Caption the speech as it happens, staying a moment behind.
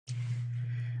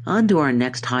On to our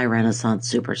next high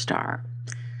Renaissance superstar.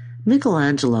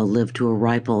 Michelangelo lived to a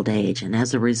ripe old age, and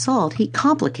as a result, he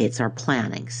complicates our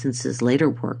planning, since his later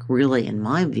work really, in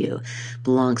my view,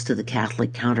 belongs to the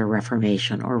Catholic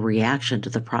Counter-Reformation or reaction to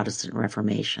the Protestant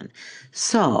Reformation.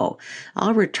 So,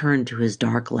 I'll return to his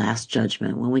dark Last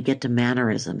Judgment when we get to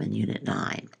mannerism in Unit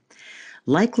 9.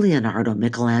 Like Leonardo,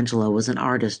 Michelangelo was an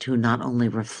artist who not only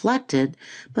reflected,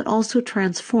 but also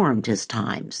transformed his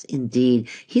times. Indeed,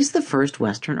 he's the first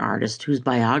Western artist whose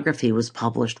biography was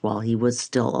published while he was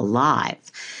still alive.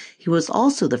 He was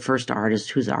also the first artist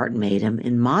whose art made him,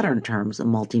 in modern terms, a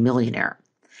multimillionaire.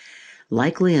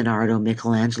 Like Leonardo,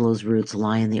 Michelangelo's roots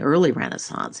lie in the early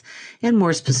Renaissance, and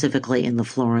more specifically in the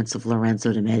Florence of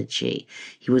Lorenzo de' Medici.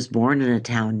 He was born in a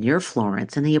town near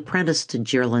Florence, and he apprenticed to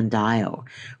Ghirlandaio.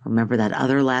 Remember that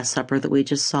other Last Supper that we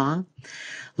just saw?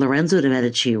 Lorenzo de'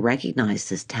 Medici recognized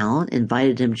his talent,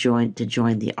 invited him to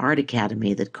join the art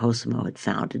academy that Cosimo had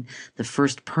founded, the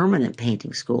first permanent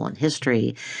painting school in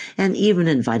history, and even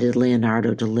invited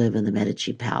Leonardo to live in the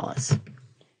Medici palace.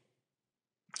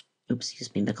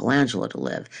 Michelangelo to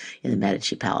live in the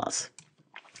Medici palace.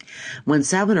 When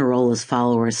Savonarola's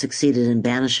followers succeeded in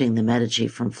banishing the Medici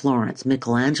from Florence,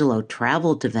 Michelangelo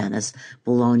traveled to Venice,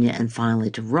 Bologna, and finally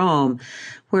to Rome,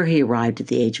 where he arrived at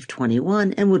the age of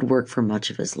 21 and would work for much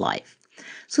of his life.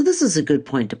 So this is a good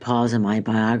point to pause in my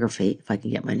biography, if I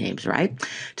can get my names right,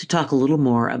 to talk a little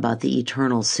more about the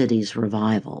Eternal Cities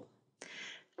revival.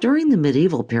 During the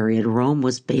medieval period, Rome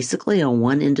was basically a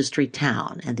one-industry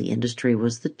town, and the industry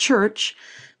was the church.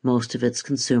 Most of its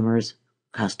customers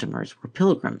were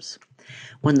pilgrims.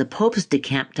 When the popes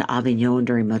decamped to Avignon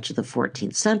during much of the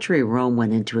 14th century, Rome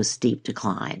went into a steep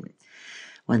decline.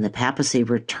 When the papacy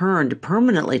returned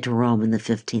permanently to Rome in the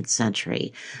 15th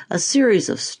century, a series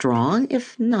of strong,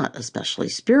 if not especially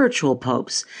spiritual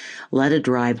popes led a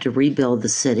drive to rebuild the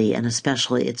city and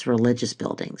especially its religious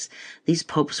buildings. These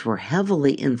popes were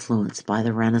heavily influenced by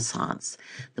the Renaissance.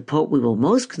 The pope we will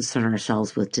most concern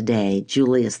ourselves with today,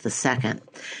 Julius II,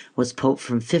 was pope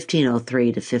from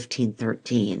 1503 to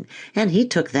 1513, and he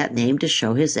took that name to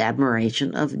show his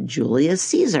admiration of Julius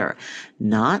Caesar,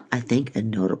 not, I think, a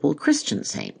notable Christian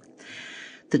saint.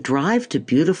 The drive to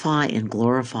beautify and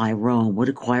glorify Rome would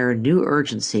acquire new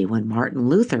urgency when Martin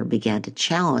Luther began to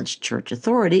challenge church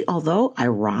authority, although,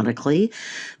 ironically,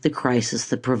 the crisis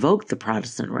that provoked the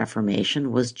Protestant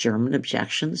Reformation was German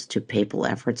objections to papal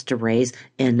efforts to raise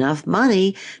enough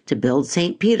money to build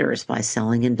St. Peter's by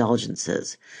selling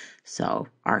indulgences. So,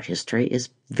 art history is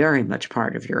very much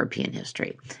part of European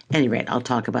history. At any rate, I'll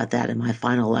talk about that in my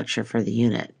final lecture for the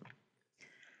unit.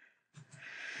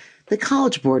 The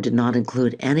College Board did not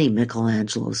include any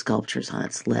Michelangelo sculptures on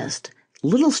its list. A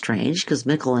little strange, because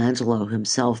Michelangelo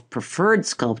himself preferred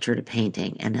sculpture to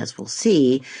painting, and as we'll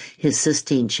see, his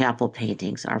Sistine Chapel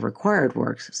paintings, our required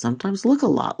works, sometimes look a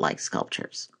lot like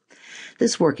sculptures.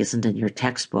 This work isn't in your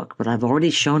textbook, but I've already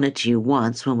shown it to you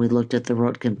once when we looked at the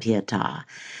Rotgen Pietà.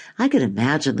 I could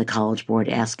imagine the College Board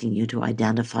asking you to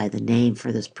identify the name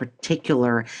for this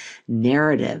particular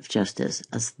narrative, just as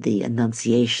the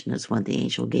Annunciation is when the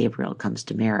angel Gabriel comes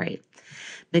to Mary.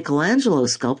 Michelangelo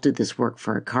sculpted this work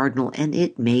for a cardinal, and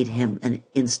it made him an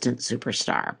instant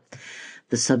superstar.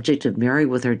 The subject of Mary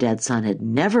with her dead son had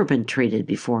never been treated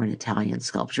before in Italian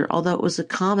sculpture, although it was a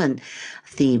common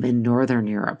theme in Northern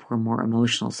Europe, where more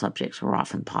emotional subjects were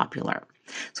often popular.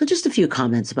 So just a few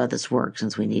comments about this work,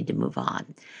 since we need to move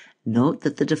on. Note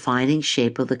that the defining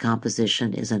shape of the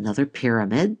composition is another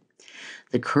pyramid.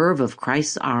 The curve of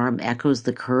Christ's arm echoes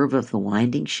the curve of the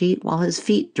winding sheet, while his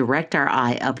feet direct our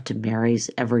eye up to Mary's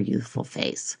ever-youthful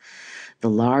face. The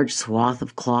large swath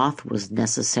of cloth was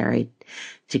necessary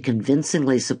to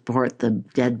convincingly support the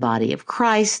dead body of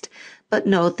Christ, but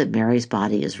note that Mary's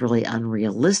body is really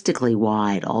unrealistically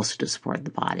wide also to support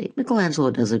the body. Michelangelo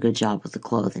does a good job with the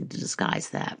clothing to disguise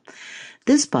that.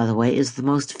 This, by the way, is the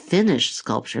most finished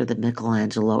sculpture that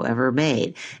Michelangelo ever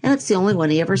made, and it's the only one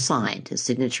he ever signed. His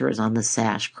signature is on the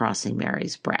sash crossing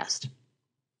Mary's breast.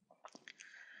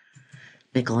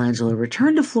 Michelangelo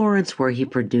returned to Florence, where he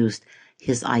produced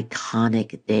his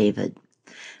iconic David.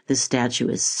 This statue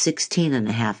is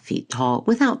 16.5 feet tall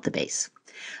without the base.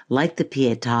 Like the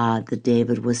Pietà, the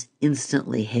David was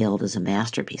instantly hailed as a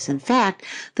masterpiece. In fact,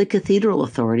 the cathedral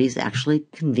authorities actually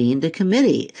convened a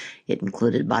committee. It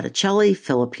included Botticelli,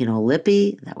 Filippino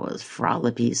Lippi, that was Fra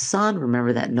Lippi's son,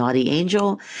 remember that naughty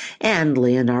angel, and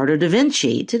Leonardo da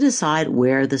Vinci to decide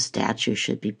where the statue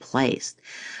should be placed.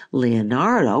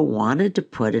 Leonardo wanted to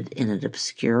put it in an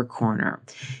obscure corner.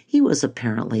 He was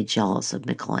apparently jealous of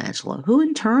Michelangelo, who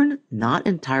in turn, not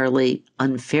entirely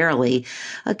unfairly,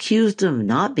 accused him of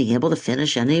not being able to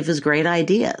finish any of his great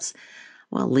ideas.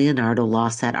 Well, Leonardo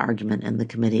lost that argument, and the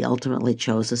committee ultimately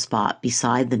chose a spot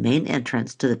beside the main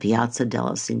entrance to the Piazza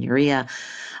della Signoria,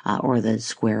 or the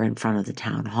square in front of the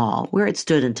town hall, where it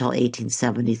stood until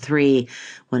 1873,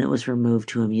 when it was removed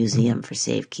to a museum for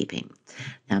safekeeping.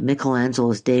 Now,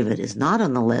 Michelangelo's David is not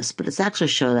on the list, but it's actually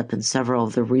showed up in several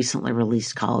of the recently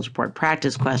released College Board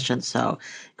practice questions, so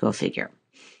go figure.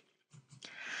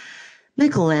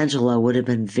 Michelangelo would have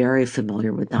been very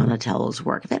familiar with Donatello's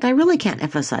work. In fact, I really can't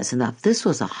emphasize enough, this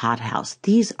was a hothouse.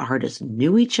 These artists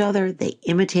knew each other, they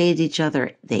imitated each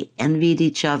other, they envied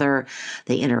each other,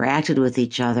 they interacted with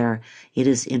each other. It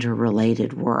is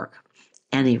interrelated work.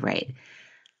 Any rate,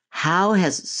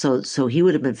 so he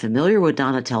would have been familiar with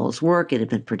Donatello's work. It had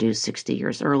been produced 60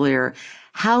 years earlier.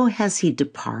 How has he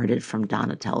departed from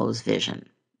Donatello's vision?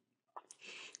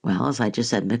 Well, as I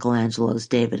just said, Michelangelo's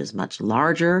David is much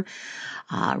larger,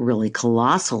 really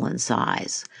colossal in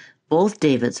size. Both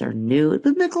Davids are nude,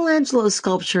 but Michelangelo's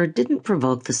sculpture didn't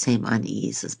provoke the same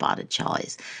unease as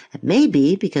Botticelli's. It may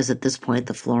be because at this point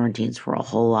the Florentines were a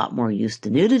whole lot more used to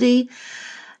nudity.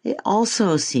 It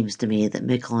also seems to me that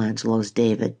Michelangelo's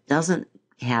David doesn't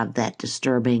have that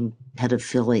disturbing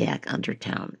pedophiliac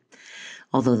undertone.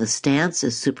 Although the stance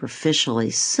is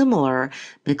superficially similar,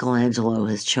 Michelangelo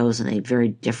has chosen a very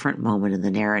different moment in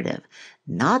the narrative.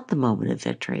 Not the moment of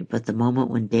victory, but the moment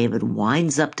when David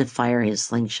winds up to fire his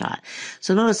slingshot.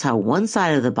 So notice how one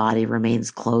side of the body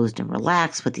remains closed and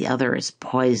relaxed, but the other is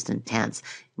poised and tense,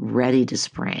 ready to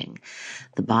spring.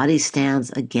 The body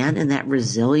stands again in that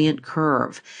resilient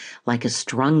curve, like a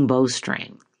strung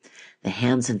bowstring. The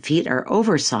hands and feet are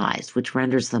oversized, which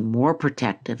renders them more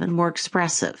protective and more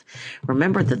expressive.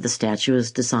 Remember that the statue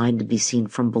is designed to be seen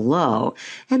from below,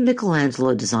 and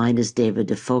Michelangelo designed his David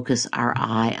to focus our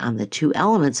eye on the two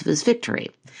elements of his victory.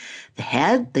 The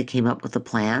head that came up with the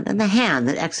plan, and the hand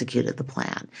that executed the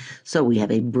plan. So we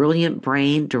have a brilliant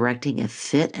brain directing a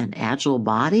fit and agile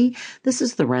body. This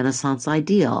is the Renaissance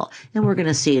ideal, and we're going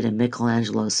to see it in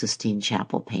Michelangelo's Sistine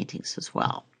Chapel paintings as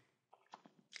well.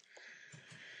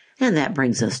 And that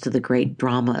brings us to the great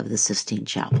drama of the Sistine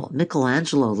Chapel.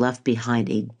 Michelangelo left behind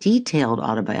a detailed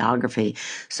autobiography,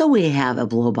 so we have a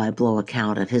blow-by-blow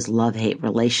account of his love-hate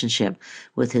relationship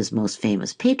with his most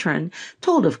famous patron,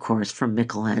 told, of course, from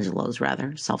Michelangelo's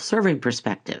rather self-serving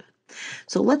perspective.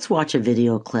 So let's watch a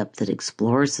video clip that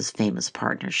explores this famous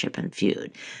partnership and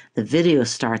feud. The video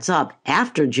starts up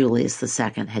after Julius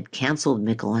II had canceled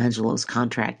Michelangelo's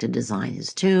contract to design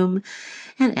his tomb,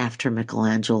 and after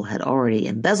Michelangelo had already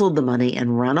embezzled the money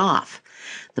and run off.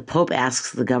 The Pope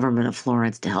asks the government of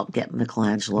Florence to help get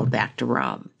Michelangelo back to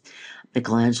Rome.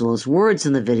 Michelangelo's words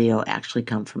in the video actually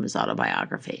come from his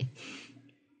autobiography.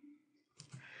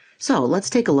 So let's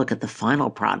take a look at the final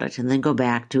product and then go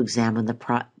back to examine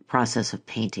the process of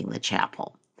painting the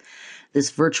chapel. This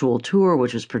virtual tour,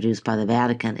 which was produced by the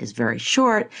Vatican, is very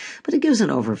short, but it gives an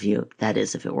overview, that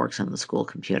is, if it works on the school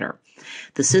computer.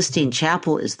 The Sistine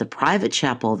Chapel is the private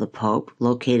chapel of the Pope,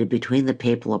 located between the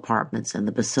papal apartments and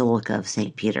the Basilica of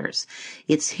St. Peter's.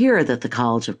 It's here that the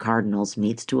College of Cardinals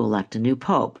meets to elect a new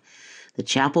pope. The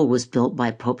chapel was built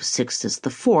by Pope Sixtus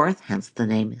IV, hence the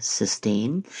name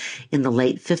Sistine, in the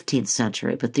late 15th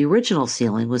century, but the original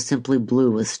ceiling was simply blue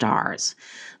with stars.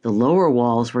 The lower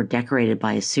walls were decorated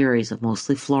by a series of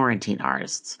mostly Florentine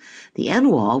artists. The end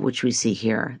wall, which we see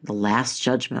here, the Last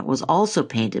Judgment, was also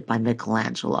painted by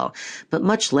Michelangelo, but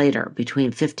much later, between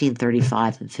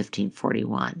 1535 and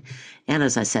 1541. And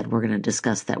as I said, we're going to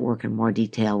discuss that work in more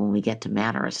detail when we get to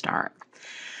Mannerist art.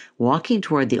 Walking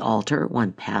toward the altar,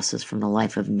 one passes from the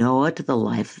life of Noah to the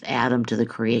life of Adam to the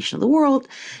creation of the world,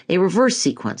 a reverse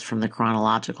sequence from the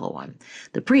chronological one.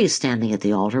 The priest standing at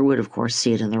the altar would, of course,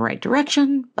 see it in the right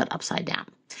direction, but upside down.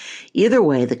 Either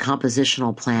way, the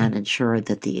compositional plan ensured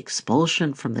that the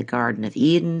expulsion from the Garden of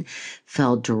Eden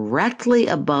fell directly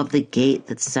above the gate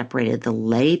that separated the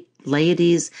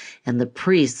laities and the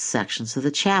priests sections of the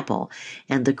chapel,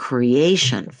 and the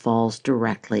creation falls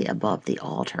directly above the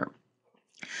altar.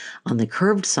 On the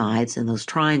curved sides, in those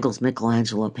triangles,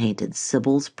 Michelangelo painted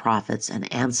sibyls, prophets,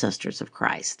 and ancestors of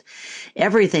Christ.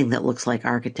 Everything that looks like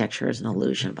architecture is an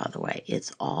illusion, by the way.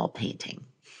 It's all painting.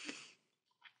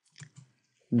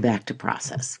 Back to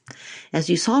process. As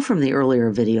you saw from the earlier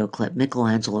video clip,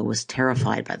 Michelangelo was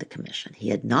terrified by the commission. He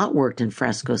had not worked in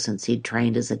fresco since he'd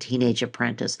trained as a teenage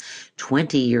apprentice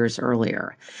 20 years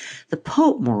earlier. The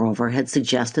Pope, moreover, had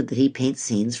suggested that he paint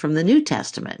scenes from the New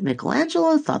Testament.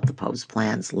 Michelangelo thought the Pope's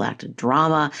plans lacked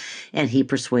drama, and he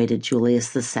persuaded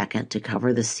Julius II to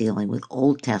cover the ceiling with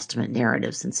Old Testament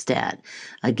narratives instead,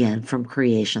 again from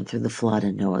creation through the flood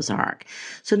and Noah's Ark.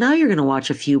 So now you're going to watch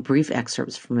a few brief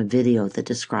excerpts from a video that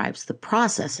describes the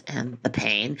process and the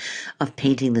pain of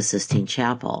painting the Sistine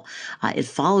Chapel. It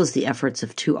follows the efforts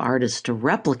of two artists to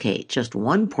replicate just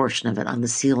one portion of it on the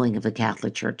ceiling of a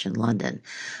Catholic church in London.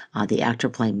 The actor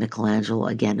playing Michelangelo,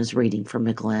 again, is reading from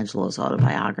Michelangelo's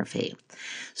autobiography.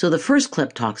 So the first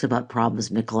clip talks about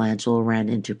problems Michelangelo ran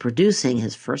into producing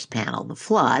his first panel, The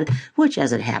Flood, which,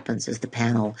 as it happens, is the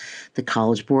panel the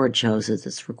College Board chose as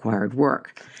its required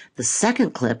work. The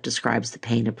second clip describes the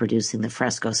pain of producing the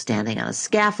fresco standing on a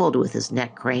scaffold with his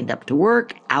neck craned up to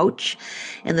work. Ouch.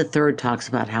 And the third talks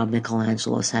about how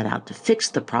Michelangelo set out to fix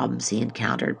the problems he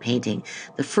encountered painting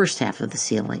the first half of the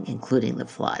ceiling, including the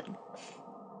flood.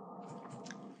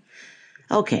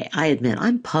 Okay, I admit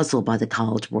I'm puzzled by the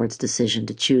College Board's decision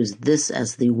to choose this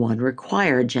as the one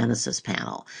required Genesis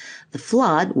panel. The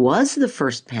flood was the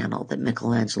first panel that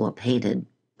Michelangelo painted,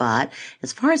 but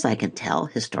as far as I can tell,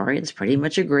 historians pretty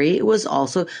much agree it was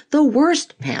also the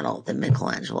worst panel that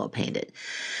Michelangelo painted.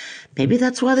 Maybe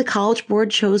that's why the College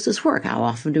Board chose this work. How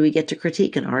often do we get to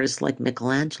critique an artist like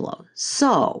Michelangelo?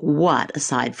 So, what,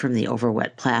 aside from the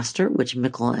overwet plaster, which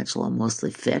Michelangelo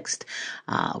mostly fixed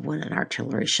when an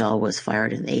artillery shell was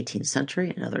fired in the 18th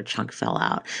century, another chunk fell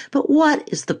out. But what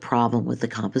is the problem with the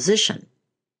composition?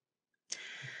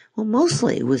 Well,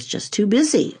 mostly it was just too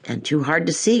busy and too hard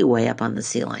to see way up on the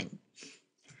ceiling.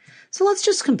 So let's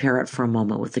just compare it for a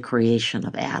moment with the creation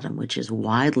of Adam, which is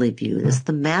widely viewed as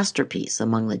the masterpiece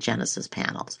among the Genesis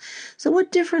panels. So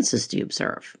what differences do you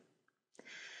observe?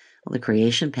 Well, the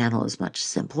creation panel is much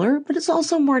simpler, but it's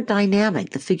also more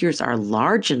dynamic. The figures are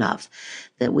large enough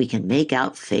that we can make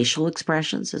out facial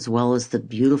expressions as well as the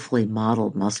beautifully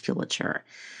modeled musculature.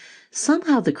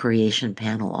 Somehow the creation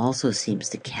panel also seems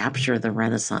to capture the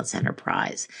Renaissance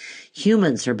enterprise.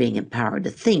 Humans are being empowered to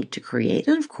think, to create,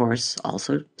 and of course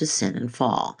also to sin and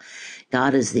fall.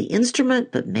 God is the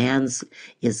instrument, but man's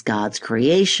is God's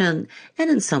creation, and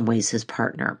in some ways his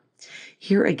partner.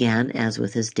 Here again, as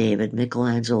with his David,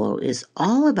 Michelangelo is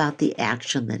all about the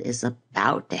action that is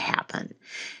about to happen.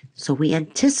 So we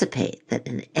anticipate that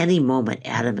in any moment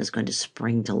Adam is going to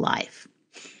spring to life.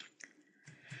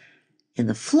 In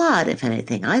the flood, if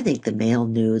anything, I think the male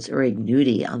nudes or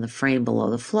ignudi on the frame below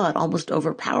the flood almost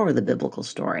overpower the biblical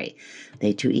story.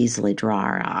 They too easily draw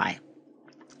our eye.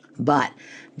 But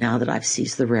now that I've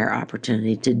seized the rare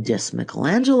opportunity to diss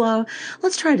Michelangelo,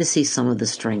 let's try to see some of the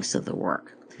strengths of the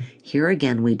work. Here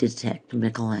again we detect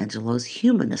Michelangelo's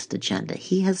humanist agenda.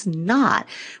 He has not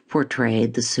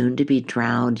portrayed the soon-to-be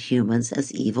drowned humans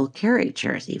as evil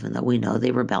caricatures, even though we know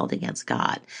they rebelled against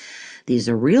God. These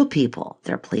are real people.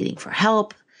 They're pleading for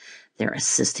help, they're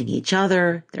assisting each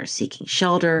other, they're seeking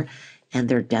shelter, and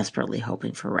they're desperately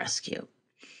hoping for rescue.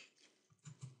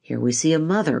 Here we see a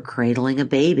mother cradling a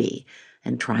baby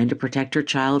and trying to protect her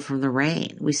child from the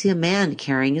rain. We see a man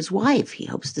carrying his wife. He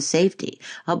hopes to safety.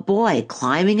 A boy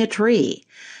climbing a tree.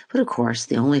 But of course,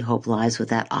 the only hope lies with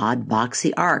that odd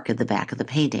boxy ark at the back of the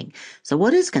painting. So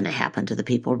what is going to happen to the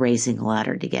people raising the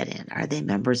ladder to get in? Are they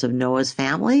members of Noah's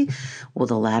family? Will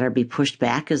the ladder be pushed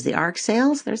back as the ark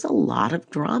sails? There's a lot of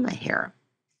drama here.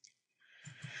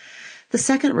 The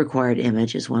second required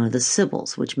image is one of the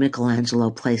Sibyls, which Michelangelo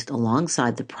placed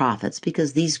alongside the prophets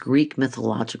because these Greek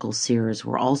mythological seers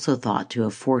were also thought to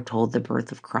have foretold the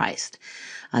birth of Christ.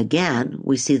 Again,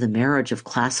 we see the marriage of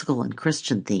classical and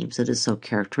Christian themes that is so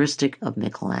characteristic of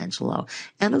Michelangelo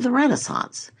and of the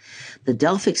Renaissance. The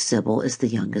Delphic Sibyl is the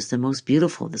youngest and most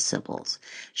beautiful of the Sibyls.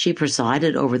 She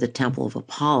presided over the temple of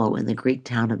Apollo in the Greek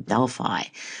town of Delphi,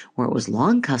 where it was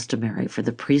long customary for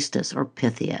the priestess, or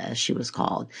Pythia as she was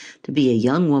called, to be a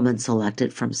young woman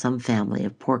selected from some family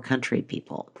of poor country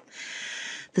people.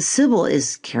 The Sibyl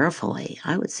is carefully,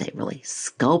 I would say really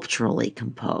sculpturally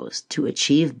composed. To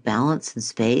achieve balance in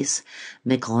space,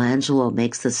 Michelangelo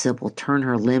makes the Sibyl turn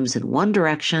her limbs in one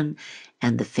direction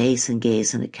and the face and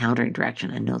gaze in a countering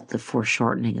direction, and note the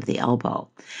foreshortening of the elbow.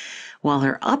 While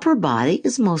her upper body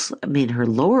is her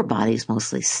lower body is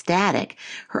mostly static,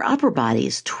 her upper body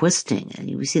is twisting,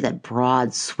 and we see that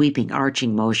broad, sweeping,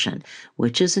 arching motion,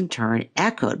 which is in turn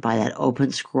echoed by that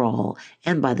open scroll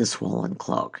and by the swollen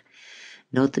cloak.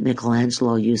 Note that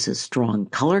Michelangelo uses strong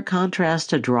color contrast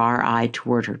to draw our eye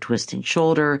toward her twisting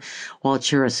shoulder, while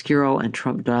chiaroscuro and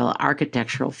trompe d'oeil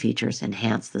architectural features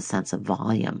enhance the sense of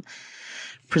volume.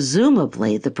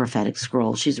 Presumably, the prophetic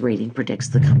scroll she's reading predicts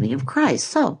the coming of Christ.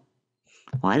 So,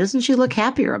 why doesn't she look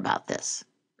happier about this?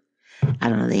 I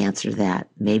don't know the answer to that.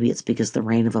 Maybe it's because the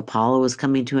reign of Apollo is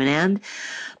coming to an end,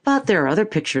 but there are other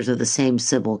pictures of the same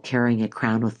Sibyl carrying a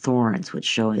crown of thorns, which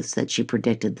show us that she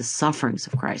predicted the sufferings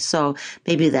of Christ. So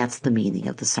maybe that's the meaning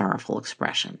of the sorrowful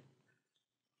expression.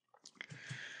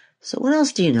 So what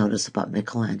else do you notice about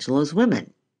Michelangelo's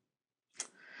women?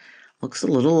 Looks a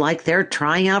little like they're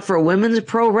trying out for women's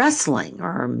pro wrestling,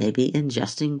 or maybe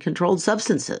ingesting controlled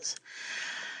substances.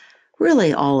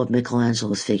 Really, all of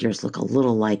Michelangelo's figures look a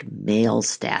little like male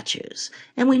statues,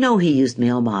 and we know he used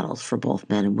male models for both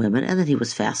men and women, and that he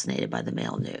was fascinated by the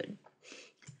male nude.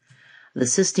 The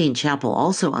Sistine Chapel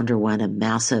also underwent a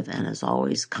massive and, as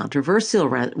always, controversial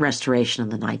restoration in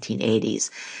the 1980s.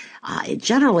 It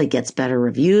generally gets better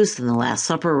reviews than the Last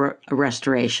Supper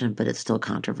restoration, but it's still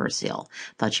controversial.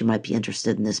 Thought you might be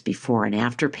interested in this before and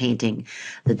after painting.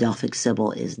 The Delphic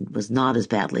Sibyl was not as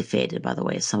badly faded, by the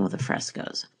way, as some of the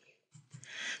frescoes.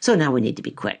 So now we need to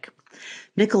be quick.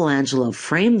 Michelangelo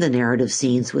framed the narrative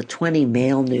scenes with 20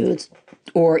 male nudes,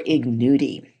 or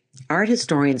ignudi. Art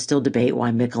historians still debate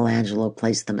why Michelangelo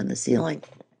placed them in the ceiling.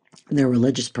 Their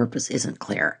religious purpose isn't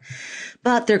clear.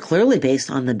 But they're clearly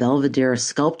based on the Belvedere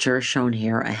sculpture shown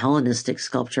here, a Hellenistic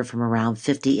sculpture from around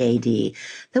 50 AD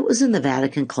that was in the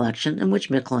Vatican collection and which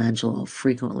Michelangelo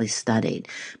frequently studied.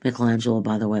 Michelangelo,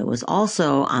 by the way, was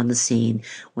also on the scene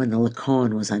when the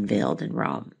Laocoon was unveiled in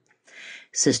Rome.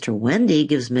 Sister Wendy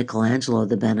gives Michelangelo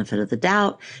the benefit of the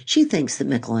doubt. She thinks that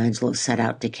Michelangelo set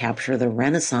out to capture the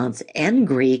Renaissance and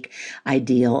Greek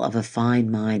ideal of a fine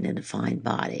mind and a fine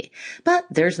body. But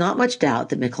there's not much doubt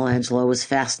that Michelangelo was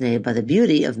fascinated by the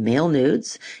beauty of male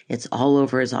nudes. It's all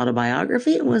over his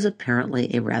autobiography and was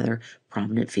apparently a rather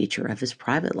prominent feature of his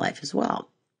private life as well.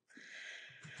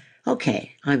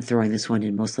 Okay, I'm throwing this one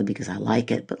in mostly because I like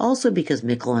it, but also because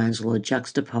Michelangelo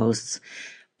juxtaposes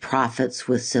prophets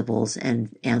with sibyls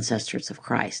and ancestors of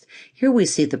Christ. Here we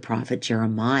see the prophet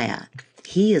Jeremiah.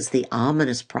 He is the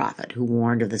ominous prophet who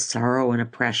warned of the sorrow and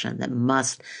oppression that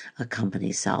must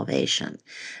accompany salvation.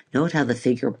 Note how the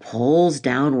figure pulls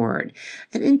downward,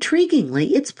 and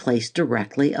intriguingly, it's placed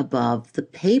directly above the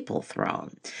papal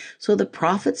throne. So the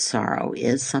prophet's sorrow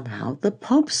is somehow the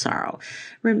pope's sorrow.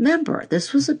 Remember,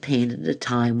 this was a paint at a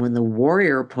time when the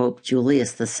warrior Pope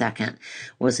Julius II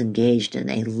was engaged in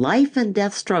a life and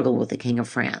death struggle with the King of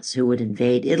France, who would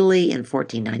invade Italy in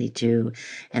 1492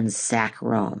 and sack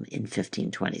Rome in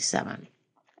 1527.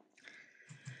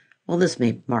 Well, this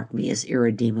may mark me as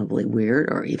irredeemably weird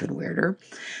or even weirder,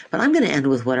 but I'm going to end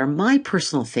with what are my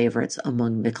personal favorites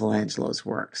among Michelangelo's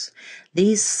works.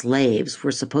 These slaves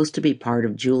were supposed to be part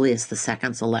of Julius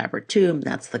II's elaborate tomb.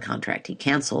 That's the contract he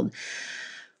canceled.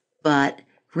 But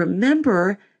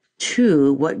remember,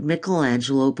 too, what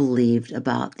Michelangelo believed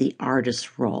about the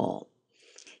artist's role.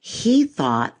 He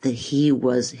thought that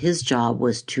his job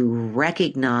was to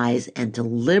recognize and to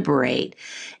liberate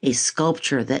a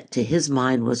sculpture that to his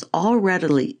mind was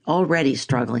already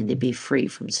struggling to be free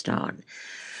from stone.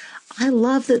 I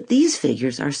love that these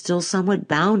figures are still somewhat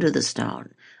bound to the stone.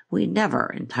 We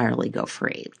never entirely go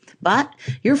free. But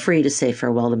you're free to say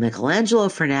farewell to Michelangelo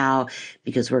for now,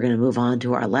 because we're going to move on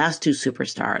to our last two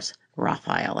superstars,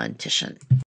 Raphael and Titian.